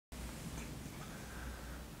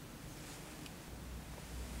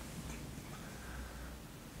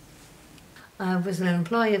I was an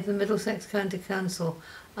employee of the Middlesex County Council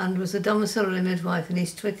and was a domiciliary midwife in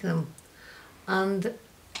East Twickenham. And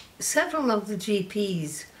several of the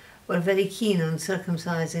GPs were very keen on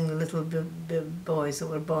circumcising the little boys that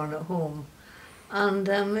were born at home. And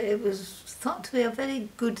it was thought to be a very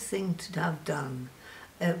good thing to have done.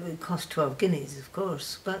 It would cost 12 guineas, of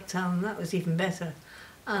course, but that was even better.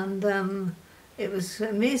 And it was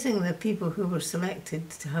amazing the people who were selected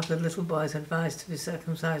to have the little boys advised to be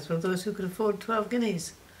circumcised were those who could afford 12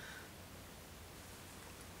 guineas.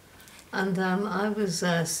 And it was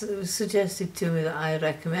suggested to me that I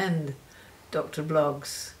recommend Dr.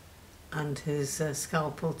 Bloggs and his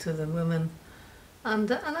scalpel to the women.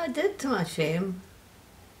 And I did, to my shame.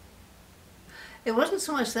 It wasn't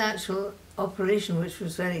so much the actual operation, which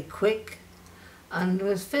was very quick and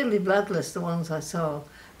was fairly bloodless, the ones I saw,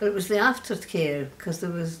 but it was the aftercare, because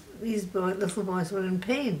these little boys were in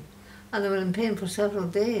pain, and they were in pain for several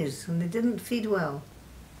days, and they didn't feed well.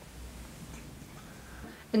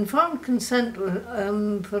 Informed consent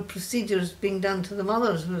for procedures being done to the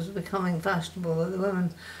mothers was becoming fashionable, that the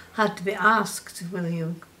women had to be asked whether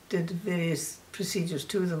you did various procedures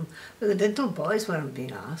to them, but the little boys weren't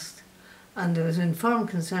being asked. And there was informed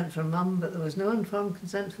consent for mum, but there was no informed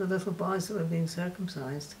consent for the little boys that were being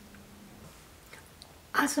circumcised.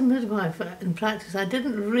 As a midwife in practice, I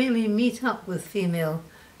didn't really meet up with female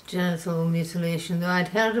genital mutilation, though I'd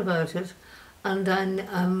heard about it. And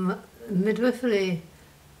a midwifery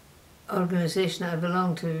organisation I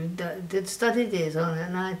belonged to did study days on it,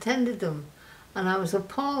 and I attended them. And I was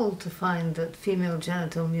appalled to find that female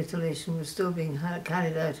genital mutilation was still being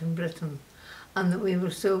carried out in Britain. And that we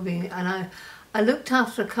were still being, and I looked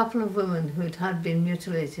after a couple of women who had been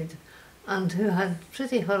mutilated and who had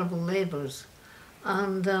pretty horrible labours.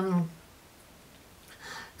 And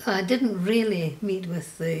I didn't really meet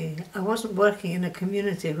with I wasn't working in a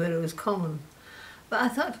community where it was common. But I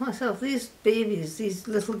thought to myself, these babies, these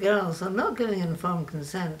little girls are not giving informed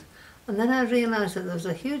consent. And then I realised that there was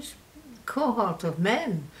a huge cohort of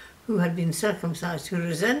men who had been circumcised, who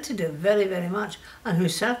resented it very, very much, and who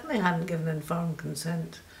certainly hadn't given informed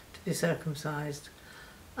consent to be circumcised.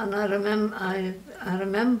 And I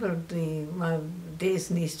remembered my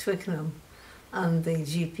days in East Twickenham and the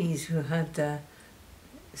GPs who had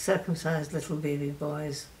circumcised little baby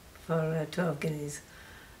boys for 12 guineas.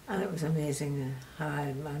 And it was amazing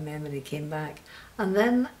how my memory came back. And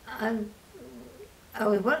then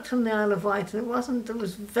I worked on the Isle of Wight, and it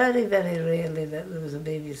was very, very rarely that there was a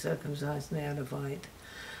baby circumcised in the Isle of Wight.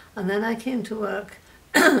 And then I came to work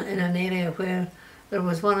in an area where there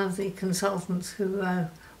was one of the consultants who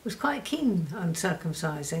was quite keen on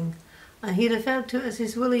circumcising, and he referred to it as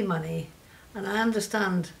his willy money. And I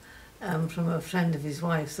understand from a friend of his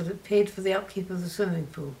wife's that it paid for the upkeep of the swimming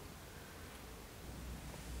pool.